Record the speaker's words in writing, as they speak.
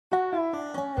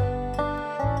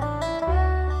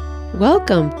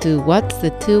Welcome to What's the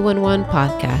 211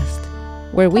 podcast,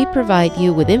 where we provide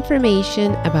you with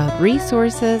information about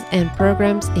resources and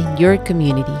programs in your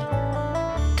community.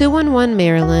 211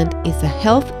 Maryland is a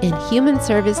health and human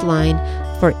service line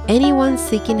for anyone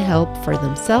seeking help for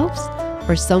themselves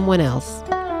or someone else.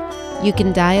 You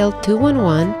can dial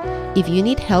 211 if you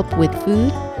need help with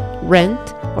food,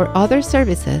 rent, or other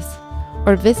services,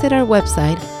 or visit our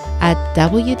website at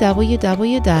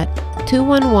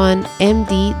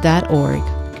www.211md.org.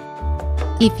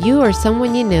 If you or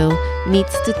someone you know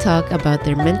needs to talk about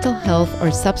their mental health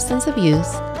or substance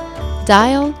abuse,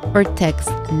 dial or text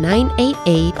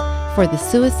 988 for the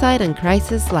Suicide and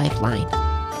Crisis Lifeline.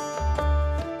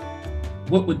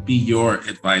 What would be your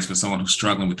advice for someone who's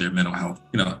struggling with their mental health?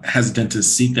 Hesitant to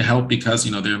seek the help because,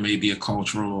 there may be a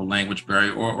cultural or language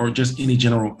barrier or just any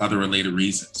general other related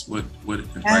reasons. What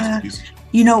advice would you suggest?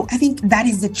 I think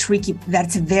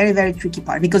that's a very, very tricky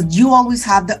part, because you always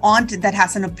have the aunt that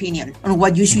has an opinion on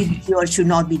what you should do or should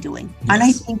not be doing. Yes. And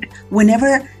I think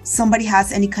whenever somebody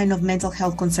has any kind of mental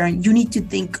health concern, you need to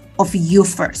think of you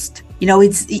first.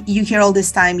 You hear all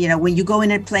this time, when you go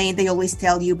in a plane, they always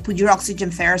tell you, put your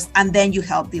oxygen first and then you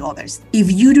help the others.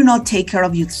 If you do not take care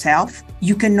of yourself,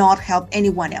 you cannot help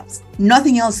anyone else.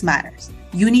 Nothing else matters.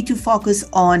 You need to focus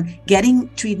on getting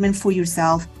treatment for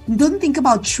yourself. Don't think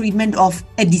about treatment of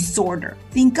a disorder.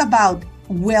 Think about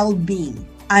well-being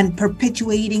and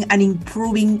perpetuating and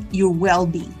improving your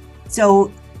well-being.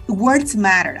 So words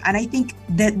matter. And I think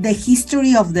that the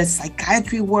history of the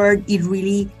psychiatry word,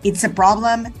 it's a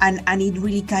problem and it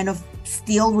really kind of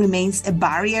still remains a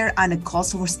barrier and a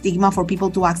cause for stigma for people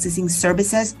to accessing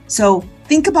services. So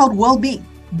think about well-being.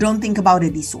 Don't think about a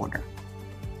disorder.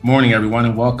 Morning, everyone,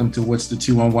 and welcome to What's the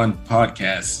 211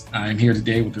 podcast. I'm here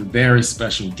today with a very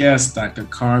special guest, Dr.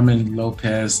 Carmen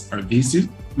Lopez-Arvizu,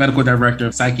 Medical Director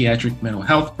of Psychiatric Mental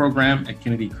Health Program at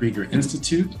Kennedy Krieger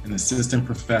Institute and Assistant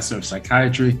Professor of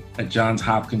Psychiatry at Johns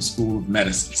Hopkins School of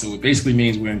Medicine. So it basically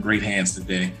means we're in great hands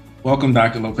today. Welcome,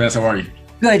 Dr. Lopez. How are you?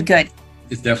 Good.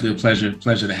 It's definitely a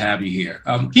pleasure to have you here.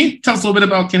 Can you tell us a little bit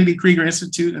about Kennedy Krieger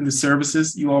Institute and the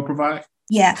services you all provide?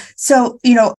 Yeah. So,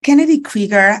 Kennedy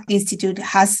Krieger Institute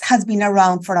has been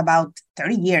around for about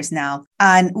 30 years now,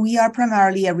 and we are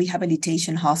primarily a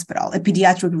rehabilitation hospital, a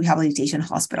pediatric rehabilitation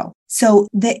hospital. So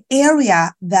the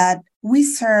area that we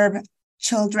serve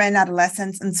children,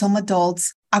 adolescents, and some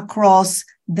adults across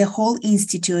the whole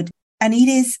institute, and it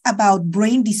is about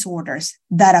brain disorders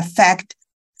that affect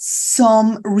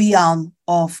some realm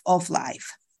of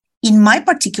life. In my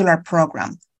particular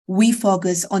program, we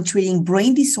focus on treating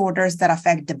brain disorders that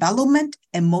affect development,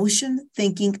 emotion,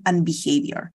 thinking, and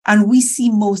behavior. And we see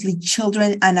mostly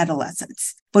children and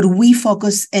adolescents, but we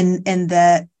focus in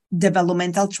the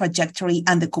developmental trajectory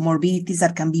and the comorbidities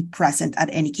that can be present at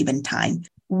any given time.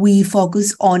 We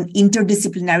focus on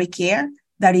interdisciplinary care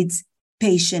that is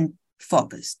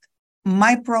patient-focused.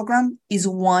 My program is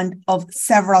one of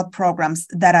several programs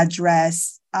that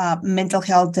address mental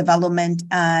health development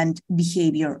and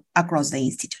behavior across the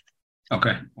institute.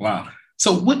 Okay. Wow.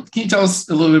 So can you tell us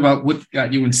a little bit about what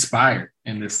got you inspired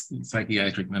in this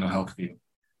psychiatric mental health field?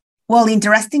 Well,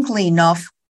 interestingly enough,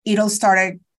 it all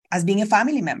started as being a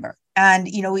family member. And,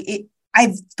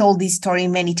 I've told this story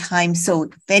many times. So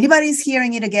if anybody's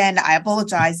hearing it again, I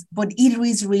apologize. But it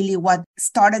is really what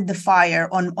started the fire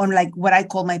on like what I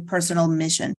call my personal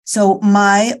mission. So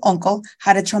my uncle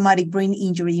had a traumatic brain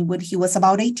injury when he was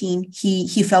about 18.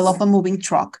 He fell off a moving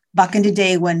truck back in the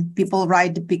day when people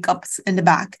ride the pickups in the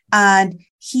back. And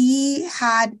he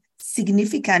had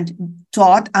significant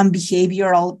thought and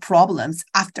behavioral problems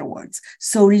afterwards.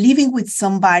 So living with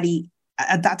somebody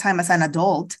at that time as an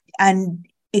adult and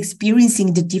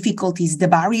experiencing the difficulties, the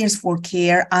barriers for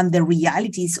care, and the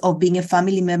realities of being a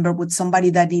family member with somebody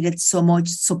that needed so much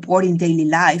support in daily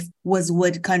life was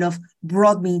what kind of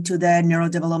brought me to the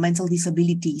neurodevelopmental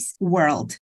disabilities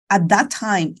world. At that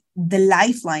time, the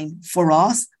lifeline for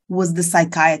us was the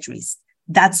psychiatrist.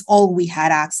 That's all we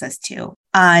had access to.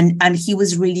 And he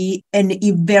was really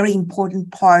a very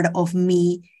important part of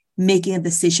me making a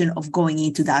decision of going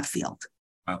into that field.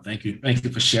 Wow, thank you. Thank you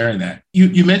for sharing that.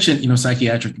 You mentioned,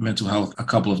 psychiatric mental health a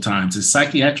couple of times. Is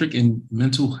psychiatric and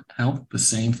mental health the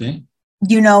same thing?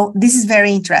 This is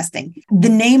very interesting. The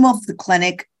name of the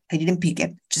clinic, I didn't pick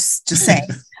it, just saying.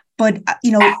 But,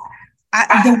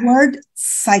 the word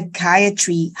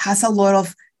psychiatry has a lot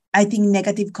of, I think,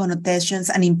 negative connotations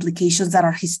and implications that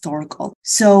are historical.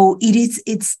 So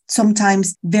it's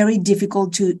sometimes very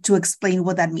difficult to explain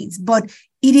what that means. But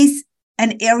it is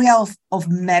an area of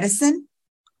medicine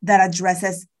that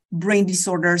addresses brain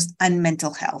disorders and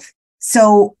mental health.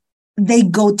 So they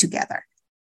go together.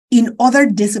 In other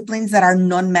disciplines that are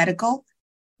non-medical,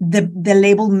 the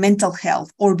label mental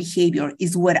health or behavior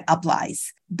is what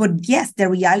applies. But yes, the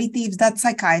reality is that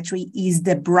psychiatry is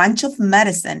the branch of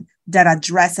medicine that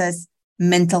addresses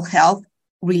mental health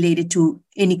related to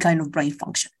any kind of brain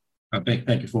function.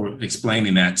 Thank you for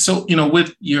explaining that. So,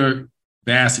 with your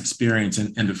vast experience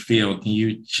in the field, can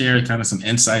you share kind of some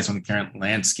insights on the current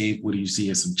landscape? What do you see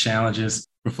as some challenges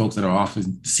for folks that are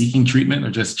often seeking treatment,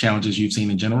 or just challenges you've seen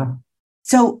in general?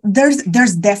 So there's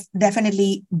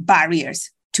definitely barriers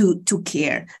to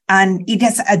care, and it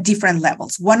has at different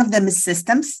levels. One of them is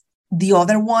systems. The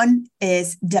other one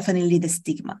is definitely the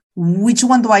stigma. Which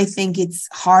one do I think it's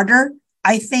harder?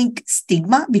 I think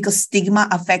stigma, because stigma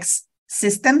affects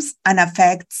systems and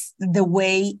affects the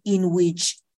way in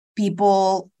which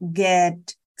people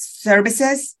get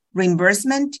services,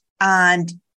 reimbursement,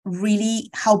 and really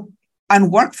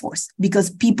and workforce, because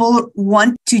people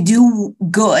want to do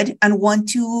good and want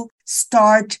to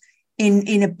start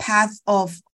in a path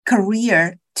of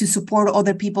career to support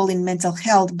other people in mental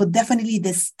health, but definitely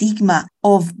the stigma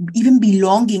of even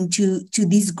belonging to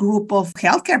this group of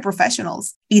healthcare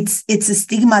professionals. It's a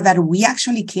stigma that we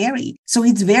actually carry. So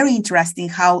it's very interesting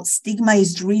how stigma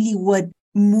is really what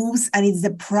moves, and it's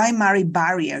the primary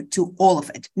barrier to all of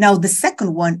it. Now, the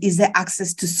second one is the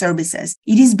access to services.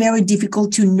 It is very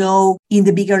difficult to know in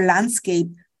the bigger landscape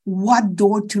what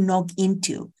door to knock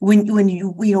into. When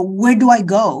you where do I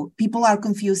go? People are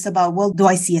confused about, well, do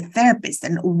I see a therapist?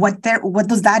 And what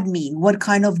does that mean? What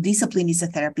kind of discipline is a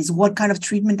therapist? What kind of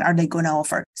treatment are they going to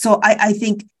offer? So I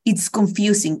think it's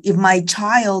confusing. If my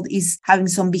child is having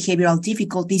some behavioral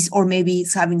difficulties, or maybe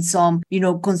is having some,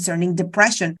 concerning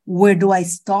depression, where do I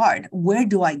start? Where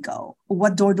do I go?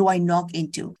 What door do I knock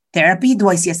into? Therapy? Do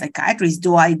I see a psychiatrist?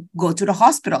 Do I go to the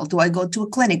hospital? Do I go to a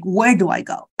clinic? Where do I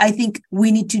go? I think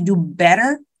we need to do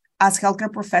better as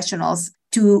healthcare professionals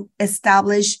to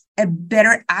establish a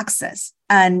better access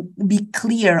and be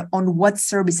clear on what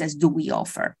services do we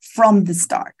offer from the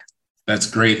start. That's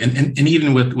great. And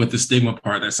even with the stigma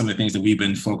part, that's some of the things that we've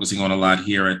been focusing on a lot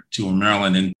here at 2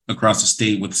 Maryland and across the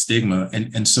state with stigma.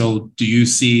 And so do you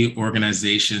see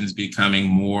organizations becoming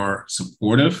more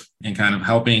supportive and kind of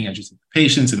helping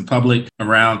patients and the public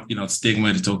around, stigma?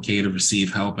 It's okay to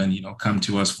receive help and, come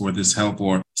to us for this help,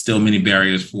 or still many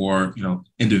barriers for,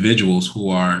 individuals who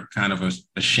are kind of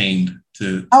ashamed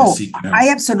to seek help? I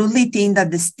absolutely think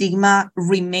that the stigma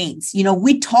remains.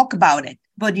 We talk about it,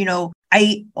 but,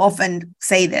 I often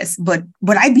say this, but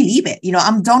I believe it.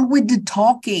 I'm done with the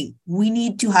talking. We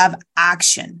need to have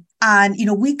action. And,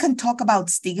 we can talk about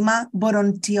stigma, but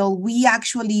until we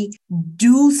actually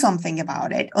do something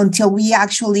about it, until we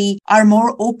actually are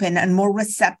more open and more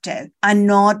receptive and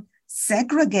not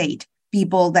segregate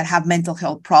people that have mental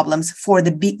health problems from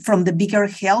the bigger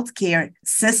healthcare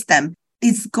system,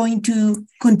 it's going to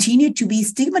continue to be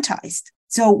stigmatized.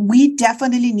 So we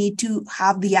definitely need to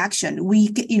have the action. We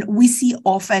see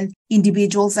often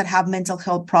individuals that have mental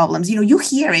health problems. You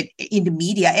hear it in the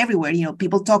media everywhere.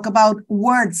 People talk about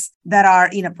words that are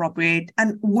inappropriate,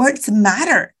 and words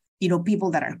matter.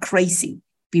 People that are crazy,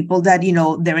 people that,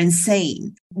 they're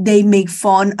insane. They make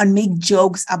fun and make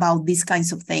jokes about these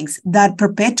kinds of things that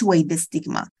perpetuate the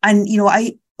stigma. And,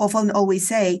 I often always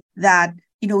say that,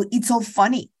 it's all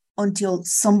funny until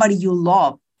somebody you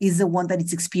love is the one that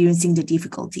is experiencing the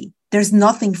difficulty. There's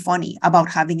nothing funny about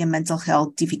having a mental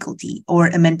health difficulty or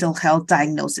a mental health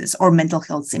diagnosis or mental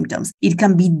health symptoms. It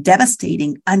can be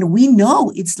devastating, and we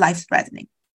know it's life-threatening.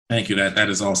 Thank you. That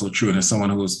is also true. And as someone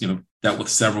who has, dealt with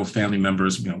several family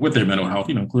members, with their mental health,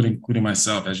 including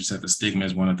myself, as you said, the stigma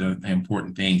is one of the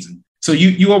important things. And so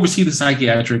you oversee the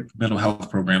psychiatric mental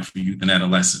health program for youth and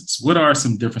adolescents. What are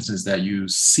some differences that you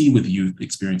see with youth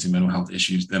experiencing mental health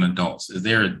issues than adults? Is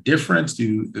there a difference?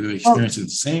 Do the experiences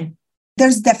the same?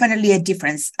 There's definitely a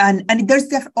difference. And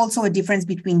there's also a difference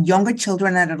between younger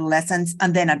children and adolescents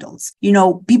and then adults.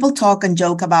 People talk and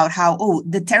joke about how,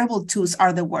 the terrible twos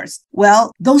are the worst.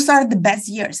 Well, those are the best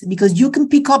years, because you can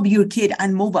pick up your kid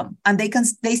and move them, and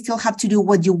they still have to do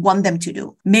what you want them to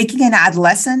do. Making an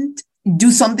adolescent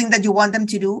do something that you want them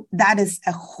to do, that is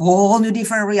a whole new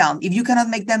different realm. If you cannot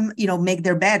make them, make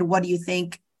their bed, what do you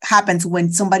think happens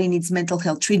when somebody needs mental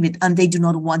health treatment and they do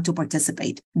not want to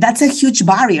participate? That's a huge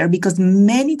barrier, because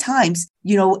many times,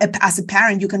 as a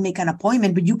parent, you can make an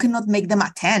appointment, but you cannot make them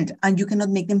attend, and you cannot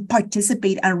make them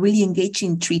participate and really engage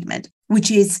in treatment,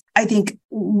 which is, I think,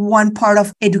 one part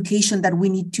of education that we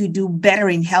need to do better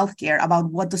in healthcare about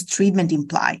what does treatment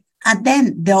imply. And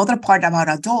then the other part about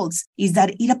adults is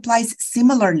that it applies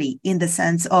similarly, in the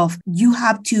sense of you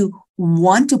have to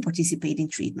want to participate in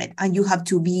treatment and you have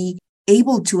to be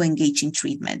able to engage in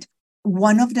treatment.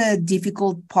 one of the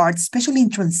difficult parts, especially in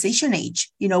transition age,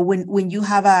 when you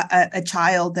have a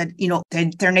child that, they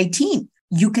turn 18,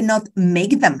 you cannot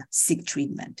make them seek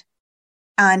treatment.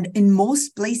 And in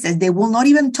most places, they will not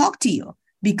even talk to you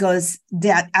because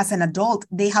as an adult,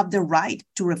 they have the right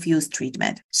to refuse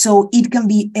treatment. So it can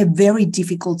be a very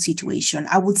difficult situation.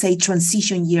 I would say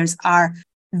transition years are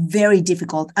very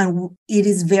difficult. And it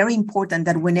is very important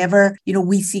that whenever,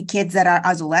 we see kids that are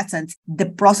adolescents, the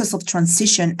process of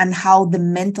transition and how the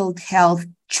mental health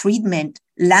treatment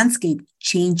landscape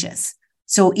changes.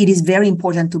 So it is very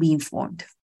important to be informed.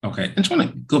 Okay. I just want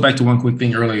to go back to one quick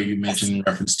thing earlier you mentioned in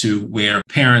reference to where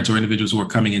parents or individuals who are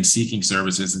coming in seeking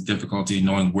services, the difficulty in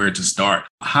knowing where to start.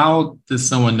 How does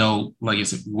someone know, like you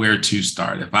said, where to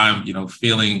start? If I'm,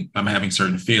 I'm having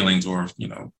certain feelings or,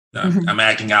 I'm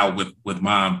acting out with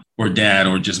mom or dad,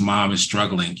 or just mom is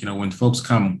struggling, when folks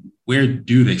come, where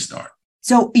do they start?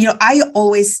 So, I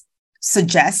always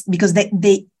suggest, because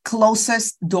the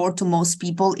closest door to most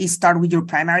people is start with your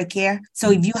primary care. So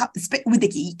if you have with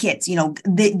the kids,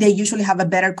 they usually have a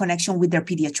better connection with their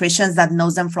pediatricians that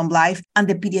knows them from life. And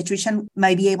the pediatrician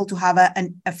might be able to have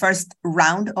a first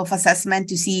round of assessment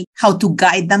to see how to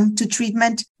guide them to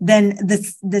treatment. Then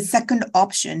the second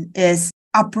option is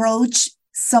approach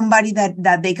somebody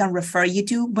that they can refer you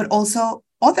to, but also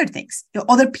other things,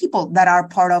 other people that are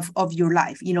part of your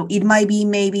life. It might be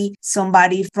maybe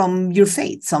somebody from your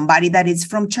faith, somebody that is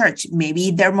from church.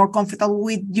 Maybe they're more comfortable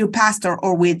with your pastor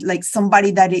or with like somebody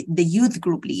that is the youth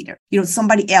group leader,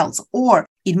 somebody else, or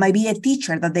it might be a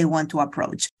teacher that they want to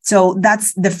approach. So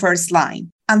that's the first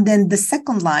line. And then the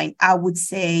second line, I would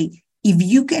say, if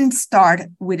you can start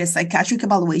with a psychiatric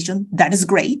evaluation, that is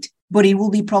great, but it will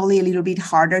be probably a little bit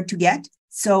harder to get.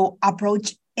 So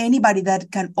approach anybody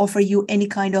that can offer you any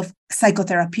kind of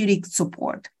psychotherapeutic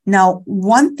support. Now,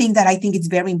 one thing that I think is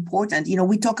very important,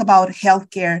 we talk about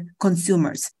healthcare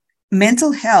consumers.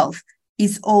 Mental health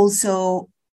is also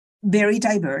very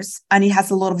diverse, and it has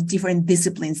a lot of different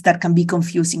disciplines that can be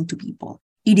confusing to people.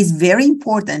 It is very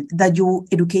important that you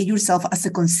educate yourself as a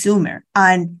consumer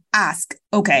and ask,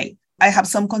 okay, I have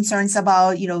some concerns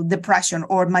about, depression,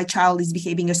 or my child is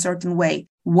behaving a certain way.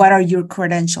 What are your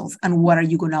credentials and what are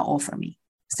you going to offer me?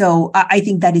 So I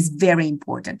think that is very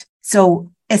important.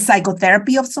 So a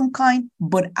psychotherapy of some kind,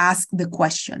 but ask the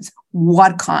questions.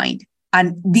 What kind?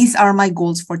 And these are my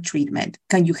goals for treatment.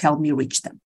 Can you help me reach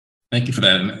them? Thank you for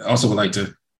that. And I also would like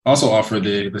to offer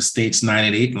the state's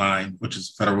 988 line, which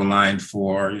is a federal line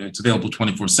it's available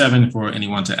 24/7 for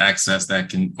anyone to access that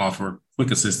can offer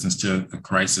quick assistance to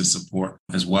crisis support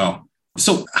as well.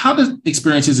 So how do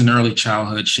experiences in early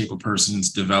childhood shape a person's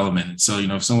development? So,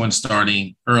 if someone's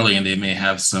starting early and they may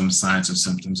have some signs or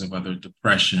symptoms of other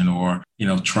depression or,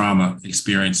 trauma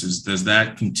experiences, does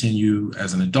that continue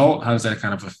as an adult? How does that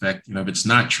kind of affect, if it's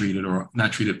not treated or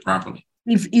not treated properly?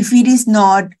 If it is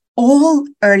not, all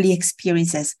early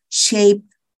experiences shape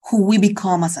who we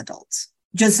become as adults.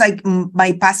 Just like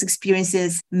my past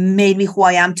experiences made me who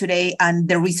I am today and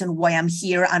the reason why I'm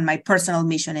here and my personal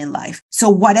mission in life. So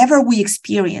whatever we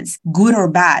experience, good or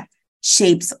bad,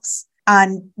 shapes us.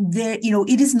 And there,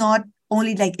 it is not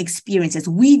only like experiences.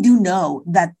 We do know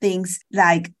that things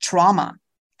like trauma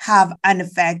have an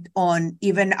effect on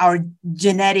even our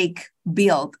genetic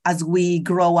build as we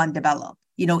grow and develop.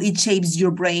 It shapes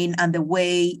your brain, and the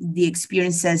way the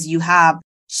experiences you have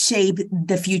shape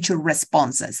the future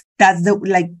responses. That's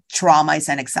trauma is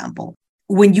an example.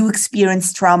 When you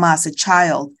experience trauma as a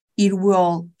child, it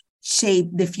will shape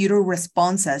the future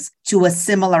responses to a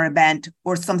similar event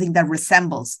or something that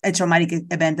resembles a traumatic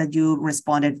event that you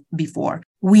responded before.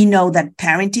 We know that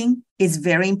parenting is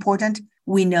very important.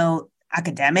 We know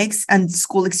academics and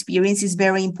school experience is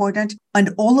very important.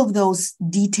 And all of those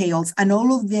details and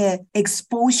all of the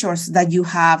exposures that you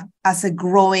have as a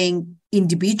growing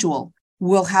individual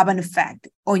will have an effect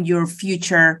on your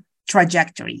future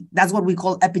trajectory. That's what we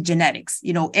call epigenetics.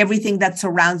 Everything that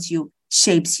surrounds you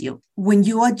shapes you. When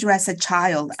you address a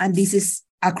child, and this is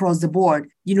across the board,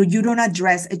 you don't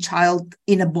address a child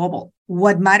in a bubble.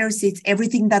 What matters is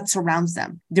everything that surrounds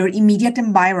them, their immediate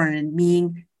environment,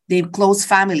 meaning their close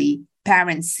family,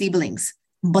 parents, siblings.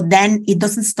 But then it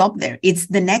doesn't stop there. It's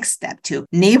the next step to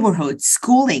neighborhood,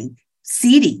 schooling,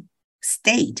 city,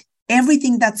 state.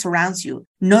 Everything that surrounds you,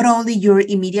 not only your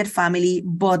immediate family,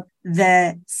 but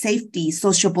the safety,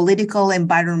 socio-political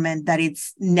environment that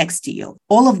it's next to you.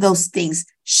 All of those things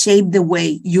shape the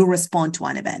way you respond to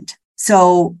an event.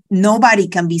 So nobody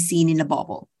can be seen in a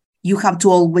bubble. You have to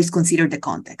always consider the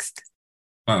context.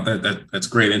 Wow, that's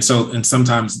great. And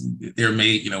sometimes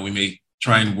we may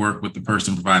try and work with the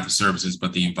person, provide the services,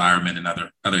 but the environment and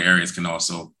other areas can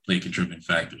also play contributing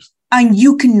factors. And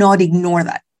you cannot ignore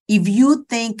that. If you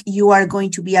think you are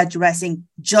going to be addressing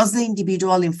just the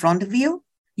individual in front of you,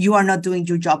 you are not doing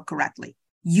your job correctly.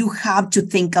 You have to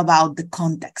think about the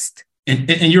context.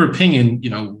 In your opinion,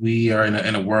 we are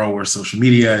in a world where social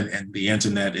media and the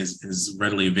internet is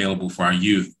readily available for our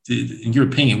youth. In your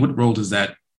opinion, what role does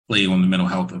that play on the mental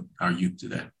health of our youth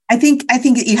today? I think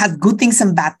it has good things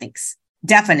and bad things.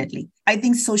 Definitely. I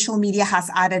think social media has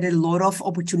added a lot of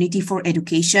opportunity for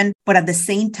education, but at the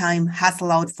same time has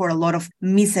allowed for a lot of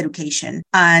miseducation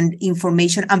and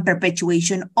information and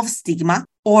perpetuation of stigma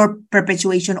or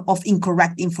perpetuation of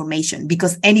incorrect information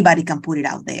because anybody can put it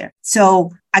out there. So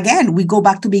again, we go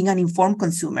back to being an informed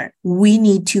consumer. We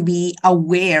need to be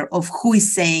aware of who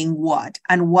is saying what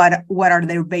and what are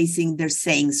they basing their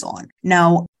sayings on.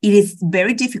 Now, it is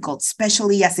very difficult,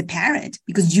 especially as a parent,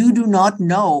 because you do not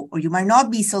know, or you might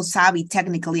not be so savvy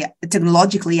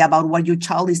technologically about what your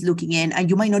child is looking in, and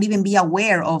you might not even be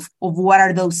aware of what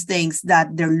are those things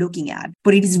that they're looking at.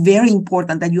 But it is very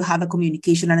important that you have a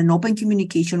communication and an open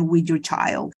communication with your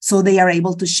child so they are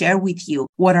able to share with you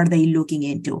what are they looking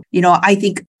into. I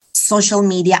think social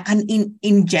media and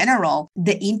in general,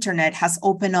 the internet has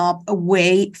opened up a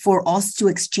way for us to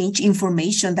exchange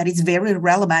information that is very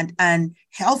relevant and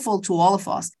helpful to all of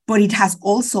us. But it has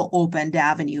also opened the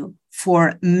avenue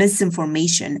for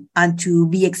misinformation and to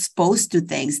be exposed to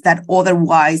things that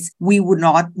otherwise we would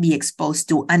not be exposed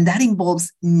to. And that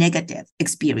involves negative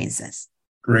experiences.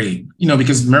 Great.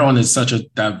 Because Maryland is such a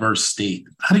diverse state,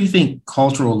 how do you think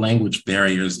cultural language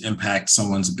barriers impact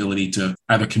someone's ability to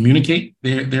either communicate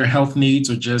their health needs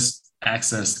or just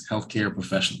access healthcare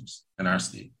professionals in our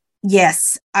state?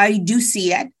 Yes, I do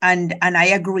see it. And I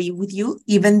agree with you,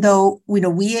 even though,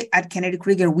 we at Kennedy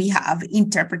Krieger, we have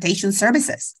interpretation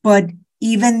services. But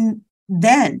even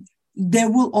then, there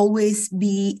will always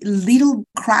be little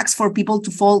cracks for people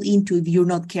to fall into if you're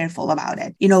not careful about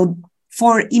it.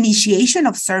 For initiation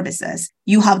of services,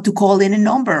 you have to call in a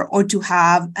number or to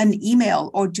have an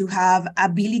email or to have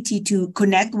ability to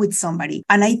connect with somebody.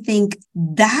 And I think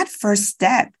that first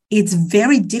step, it's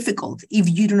very difficult if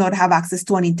you do not have access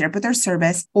to an interpreter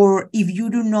service or if you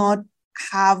do not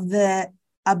have the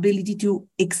ability to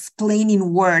explain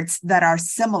in words that are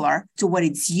similar to what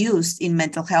it's used in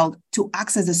mental health to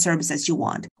access the services you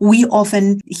want. We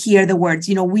often hear the words,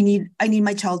 I need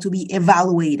my child to be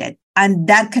evaluated. And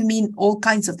that can mean all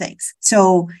kinds of things.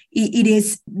 So it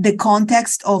is the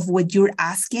context of what you're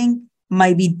asking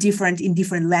might be different in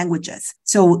different languages.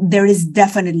 So there is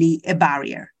definitely a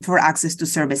barrier for access to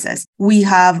services. We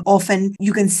have often,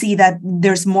 you can see that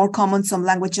there's more common some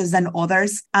languages than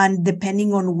others. And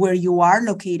depending on where you are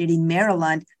located in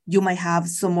Maryland, you might have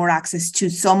some more access to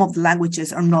some of the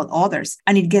languages or not others.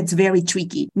 And it gets very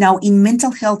tricky. Now, in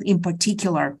mental health in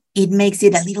particular, it makes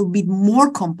it a little bit more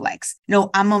complex.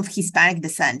 I'm of Hispanic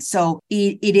descent. So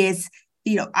it is,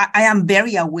 I am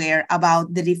very aware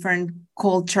about the different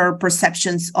culture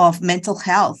perceptions of mental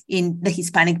health in the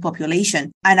Hispanic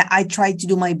population. And I try to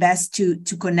do my best to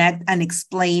connect and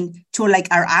explain to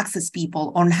our access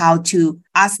people on how to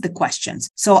ask the questions.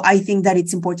 So I think that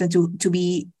it's important to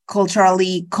be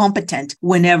culturally competent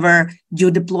whenever you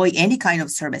deploy any kind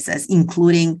of services,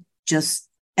 including just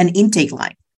an intake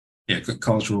line. Yeah,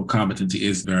 cultural competency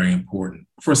is very important.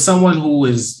 For someone who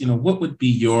is, what would be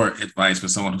your advice for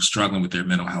someone who's struggling with their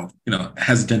mental health,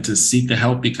 hesitant to seek the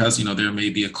help because, there may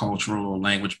be a cultural or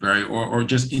language barrier or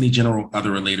just any general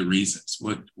other related reasons?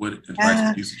 What advice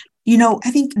would you suggest?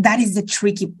 I think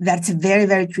that's a very,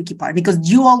 very tricky part because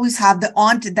you always have the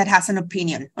aunt that has an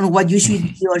opinion on what you should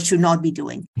do or should not be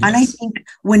doing. Yes. And I think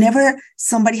whenever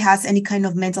somebody has any kind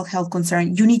of mental health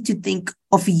concern, you need to think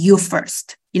of you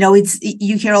first.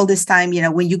 You hear all this time,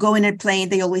 when you go in a plane,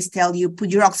 they always tell you, put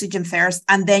your oxygen first,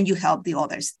 and then you help the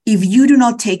others. If you do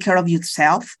not take care of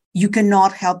yourself, you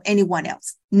cannot help anyone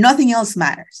else. Nothing else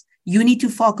matters. You need to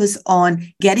focus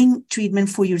on getting treatment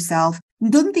for yourself.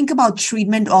 Don't think about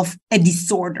treatment of a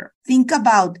disorder. Think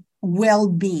about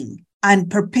well-being and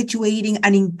perpetuating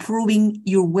and improving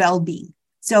your well-being.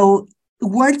 So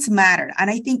words matter.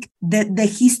 And I think that the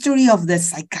history of the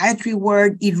psychiatry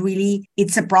word,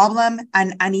 it's a problem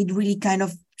and it really kind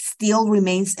of still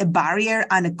remains a barrier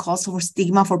and a cause for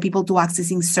stigma for people to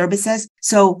accessing services.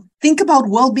 So think about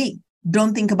well-being.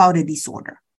 Don't think about a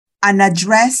disorder and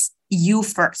address you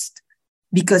first.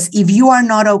 Because if you are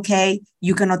not okay,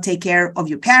 you cannot take care of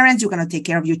your parents, you cannot take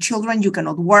care of your children, you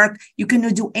cannot work, you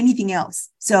cannot do anything else.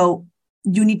 So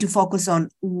you need to focus on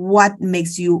what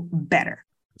makes you better.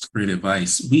 Great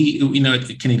advice. We know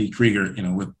at Kennedy Krieger,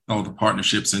 with all the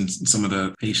partnerships and some of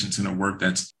the patients and the work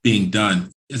that's being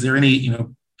done, is there any,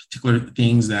 particular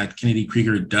things that Kennedy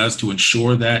Krieger does to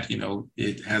ensure that,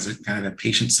 it has a kind of a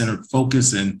patient-centered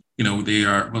focus and, they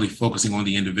are really focusing on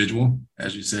the individual,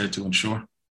 as you said, to ensure?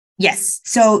 Yes.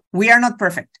 So we are not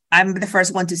perfect. I'm the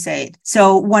first one to say it.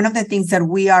 So one of the things that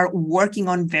we are working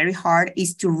on very hard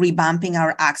is to revamping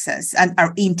our access and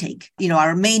our intake,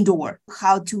 our main door,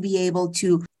 how to be able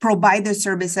to provide the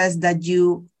services that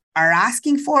you are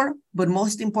asking for, but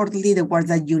most importantly, the ones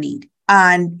that you need.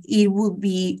 And it will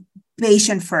be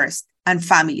patient first and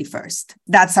family first.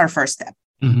 That's our first step.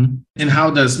 Mm-hmm. And how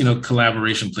does,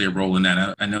 collaboration play a role in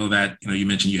that? I know that, you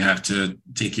mentioned you have to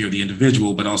take care of the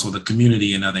individual, but also the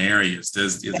community in other areas.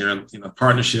 Is there,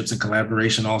 partnerships and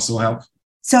collaboration also help?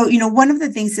 So, one of the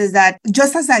things is that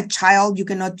just as a child, you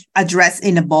cannot address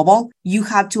in a bubble, you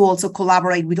have to also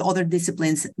collaborate with other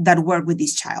disciplines that work with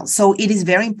this child. So it is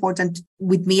very important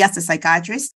with me as a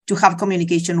psychiatrist to have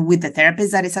communication with the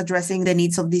therapist that is addressing the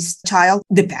needs of this child,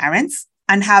 the parents,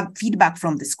 and have feedback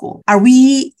from the school.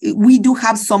 We do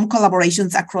have some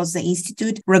collaborations across the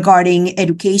institute regarding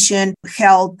education,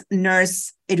 health,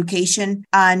 nurse education.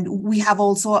 And we have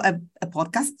also a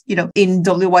podcast, in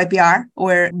WYPR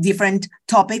or different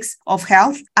topics of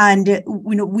health. And,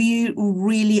 we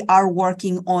really are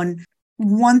working on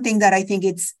one thing that I think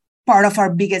it's part of our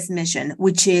biggest mission,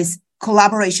 which is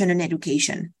collaboration and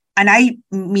education. And I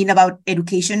mean about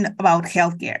education, about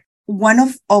healthcare. One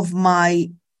of my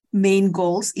main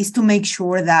goals is to make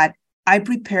sure that I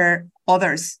prepare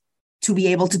others to be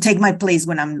able to take my place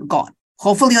when I'm gone.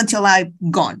 Hopefully until I'm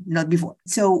gone, not before.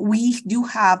 So we do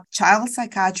have child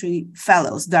psychiatry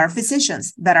fellows that are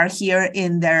physicians that are here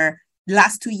in their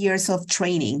last 2 years of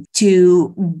training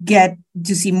to get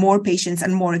to see more patients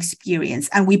and more experience.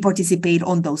 And we participate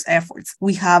on those efforts.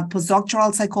 We have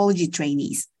postdoctoral psychology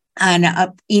trainees and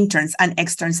interns and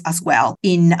externs as well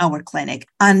in our clinic.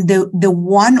 And the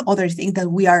one other thing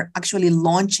that we are actually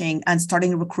launching and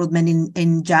starting recruitment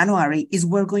in January is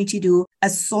we're going to do a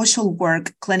social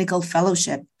work clinical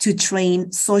fellowship to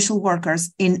train social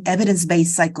workers in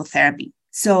evidence-based psychotherapy.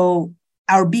 So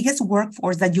our biggest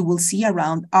workforce that you will see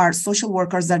around are social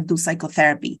workers that do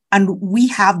psychotherapy. And we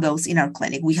have those in our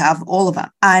clinic. We have all of them.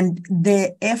 And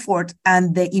the effort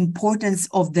and the importance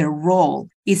of their role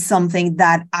is something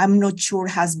that I'm not sure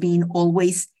has been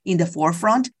always in the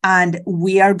forefront. And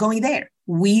we are going there.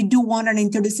 We do want an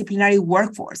interdisciplinary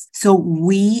workforce. So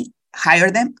we hire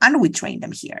them and we train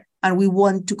them here. And we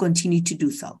want to continue to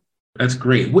do so. That's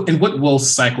great. And what will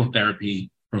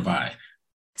psychotherapy provide?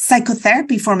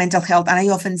 Psychotherapy for mental health, and I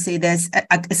often say this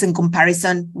as in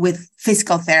comparison with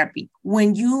physical therapy.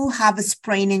 When you have a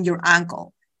sprain in your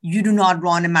ankle, you do not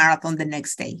run a marathon the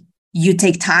next day. You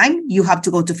take time, you have to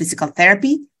go to physical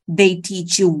therapy. They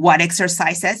teach you what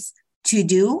exercises to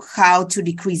do, how to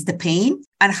decrease the pain,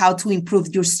 and how to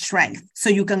improve your strength so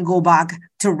you can go back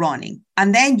to running.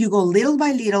 And then you go little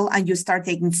by little and you start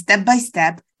taking step by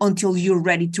step until you're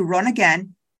ready to run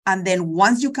again. And then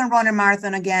once you can run a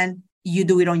marathon again, you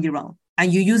do it on your own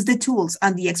and you use the tools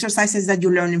and the exercises that you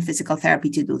learn in physical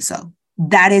therapy to do so.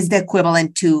 That is the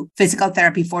equivalent to physical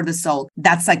therapy for the soul.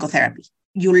 That's psychotherapy.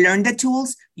 You learn the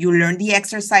tools, you learn the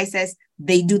exercises,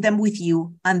 they do them with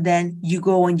you, and then you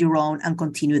go on your own and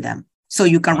continue them so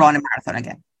you can run a marathon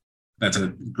again. That's a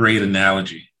great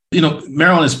analogy.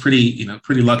 Maryland is pretty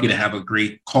lucky to have a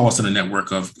great call center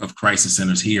network of crisis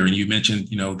centers here. And you mentioned,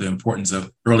 the importance of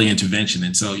early intervention.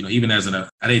 And so, even as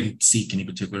I didn't seek any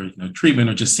particular, treatment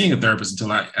or just seeing a therapist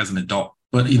until as an adult.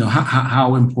 But,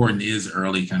 how important is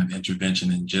early kind of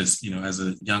intervention and just, as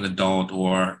a young adult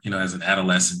or, as an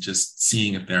adolescent, just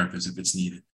seeing a therapist if it's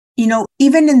needed?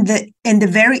 Even in the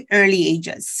very early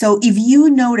ages. So if you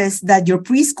notice that your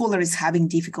preschooler is having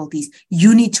difficulties,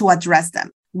 you need to address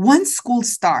them. Once school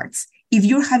starts, if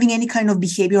you're having any kind of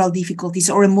behavioral difficulties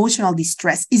or emotional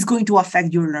distress, it's going to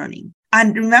affect your learning.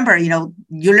 And remember, you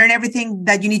learn everything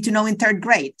that you need to know in third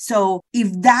grade. So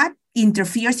if that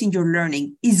interferes in your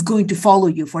learning, it's going to follow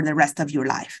you for the rest of your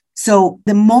life. So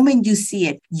the moment you see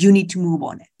it, you need to move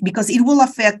on it because it will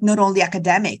affect not only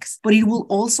academics, but it will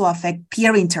also affect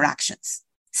peer interactions.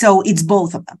 So it's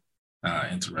both of them.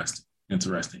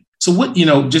 Interesting. So what,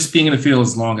 just being in the field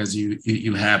as long as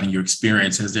you have in your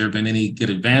experience, has there been any good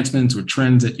advancements or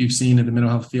trends that you've seen in the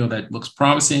mental health field that looks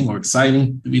promising or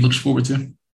exciting that we look forward to?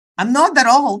 I'm not that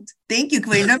old. Thank you,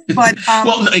 Queen. But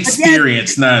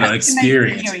experience, not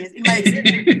experience. In my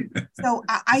experience. So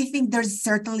I think there's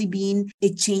certainly been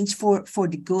a change for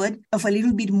the good of a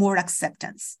little bit more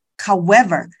acceptance.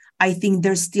 However, I think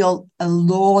there's still a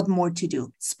lot more to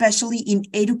do, especially in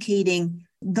educating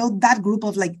that group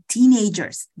of like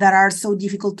teenagers that are so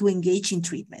difficult to engage in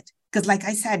treatment. Because like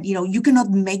I said, you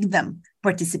cannot make them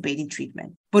participate in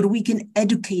treatment, but we can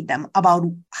educate them about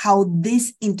how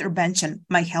this intervention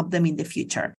might help them in the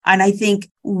future. And I think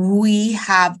we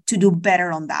have to do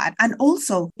better on that. And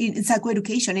also in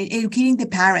psychoeducation, in educating the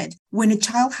parent, when a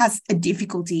child has a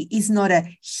difficulty, it's not a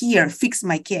here, fix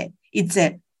my kid. It's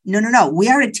a no, we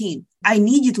are a team. I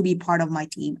need you to be part of my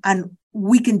team and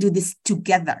we can do this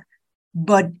together.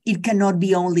 But it cannot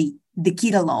be only the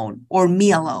kid alone or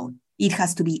me alone. It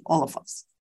has to be all of us.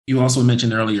 You also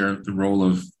mentioned earlier the role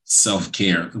of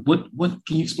self-care. What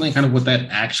can you explain kind of what that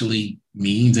actually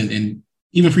means? And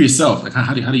even for yourself, like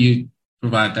how do you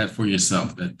provide that for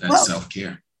yourself, that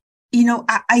self-care?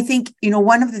 I think,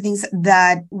 one of the things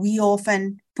that we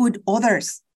often put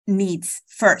others' needs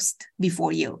first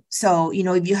before you. So,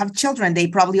 if you have children, they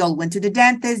probably all went to the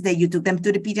dentist, you took them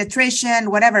to the pediatrician,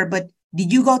 whatever. But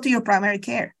did you go to your primary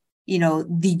care?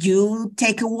 Did you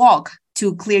take a walk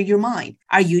to clear your mind?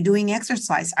 Are you doing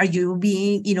exercise? Are you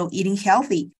being, eating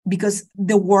healthy? Because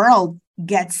the world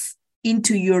gets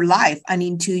into your life and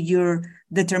into your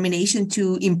determination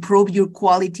to improve your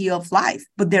quality of life.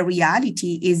 But the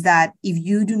reality is that if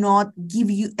you do not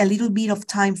give you a little bit of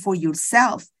time for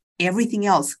yourself, everything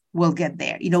else will get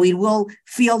there. It will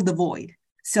fill the void.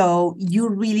 So you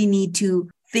really need to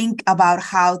think about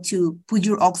how to put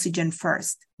your oxygen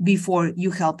first before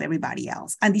you help everybody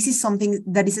else. And this is something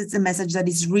that is a message that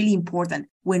is really important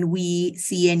when we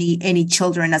see any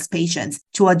children as patients,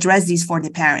 to address this for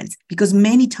the parents, because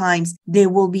many times they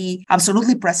will be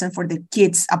absolutely present for the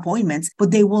kids' appointments, but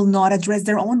they will not address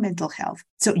their own mental health.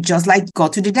 So just like go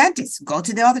to the dentist, go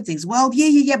to the other things. Well,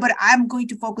 yeah, but I'm going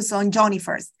to focus on Johnny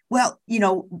first. Well,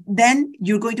 then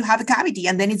you're going to have a cavity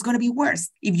and then it's going to be worse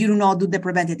if you do not do the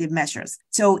preventative measures.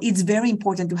 So it's very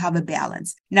important to have a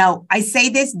balance. Now, I say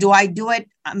this, do I do it?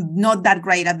 I'm not that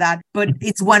great at that, but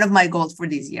it's one of my goals for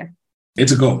this year.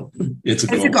 It's a goal. It's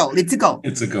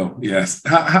a goal. Yes.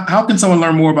 How can someone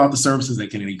learn more about the services at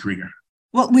Kennedy Krieger?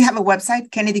 Well, we have a website,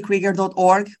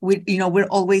 kennedykrieger.org. We're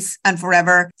always and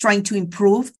forever trying to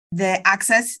improve the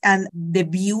access and the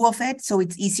view of it so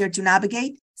it's easier to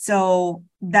navigate. So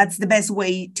that's the best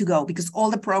way to go, because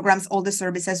all the programs, all the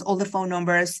services, all the phone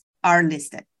numbers are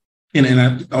listed. And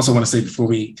I also want to say before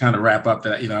we kind of wrap up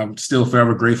that, I'm still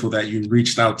forever grateful that you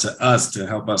reached out to us to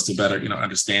help us to better,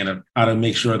 understand how to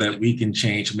make sure that we can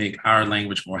make our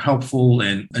language more helpful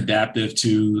and adaptive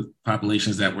to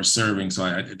populations that we're serving. So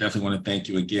I definitely want to thank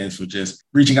you again for just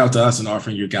reaching out to us and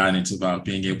offering your guidance about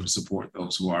being able to support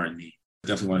those who are in need.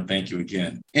 Definitely want to thank you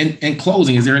again. In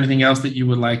closing, is there anything else that you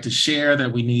would like to share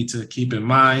that we need to keep in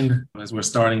mind as we're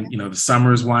starting, the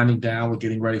summer is winding down, we're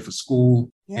getting ready for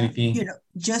school? Yeah, anything?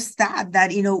 Just that,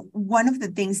 one of the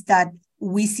things that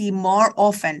we see more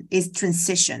often is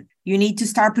transition. You need to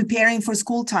start preparing for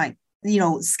school time,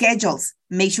 schedules,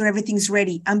 make sure everything's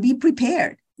ready and be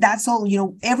prepared. That's all,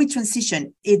 every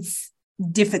transition, it's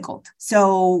difficult.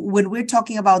 So when we're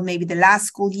talking about maybe the last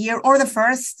school year or the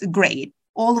first grade,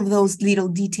 all of those little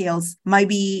details might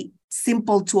be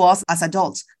simple to us as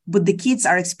adults, but the kids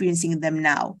are experiencing them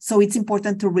now. So it's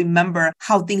important to remember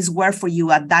how things were for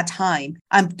you at that time.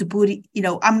 And to put it,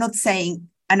 I'm not saying,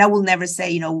 and I will never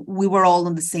say, we were all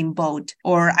on the same boat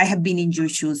or I have been in your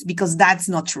shoes, because that's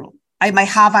not true. I might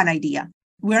have an idea.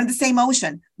 We're in the same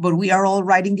ocean, but we are all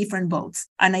riding different boats.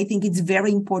 And I think it's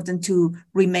very important to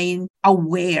remain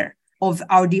aware of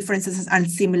our differences and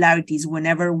similarities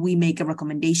whenever we make a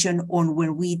recommendation or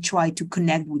when we try to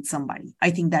connect with somebody.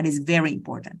 I think that is very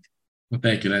important. Well,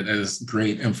 thank you. That is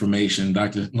great information.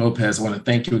 Dr. Lopez, I want to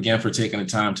thank you again for taking the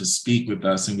time to speak with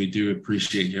us, and we do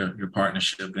appreciate your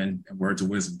partnership and words of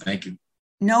wisdom. Thank you.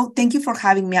 No, thank you for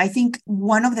having me. I think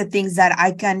one of the things that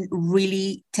I can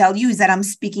really tell you is that I'm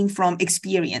speaking from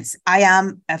experience. I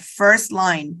am a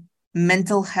first-line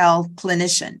mental health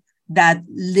clinician that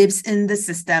lives in the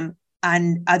system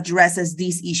and addresses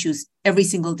these issues every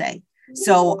single day.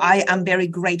 So I am very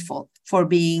grateful for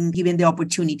being given the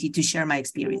opportunity to share my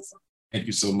experience. Thank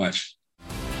you so much.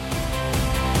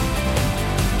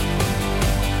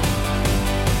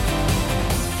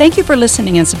 Thank you for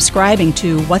listening and subscribing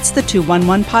to What's the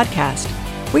 211 podcast.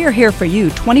 We are here for you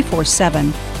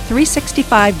 24/7,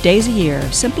 365 days a year,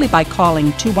 simply by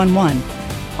calling 211.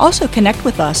 Also connect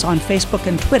with us on Facebook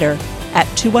and Twitter at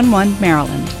 211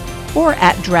 Maryland. or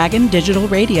at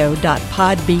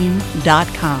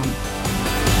dragondigitalradio.podbean.com.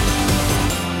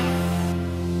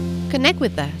 Connect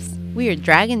with us. We are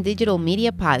Dragon Digital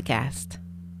Media Podcast.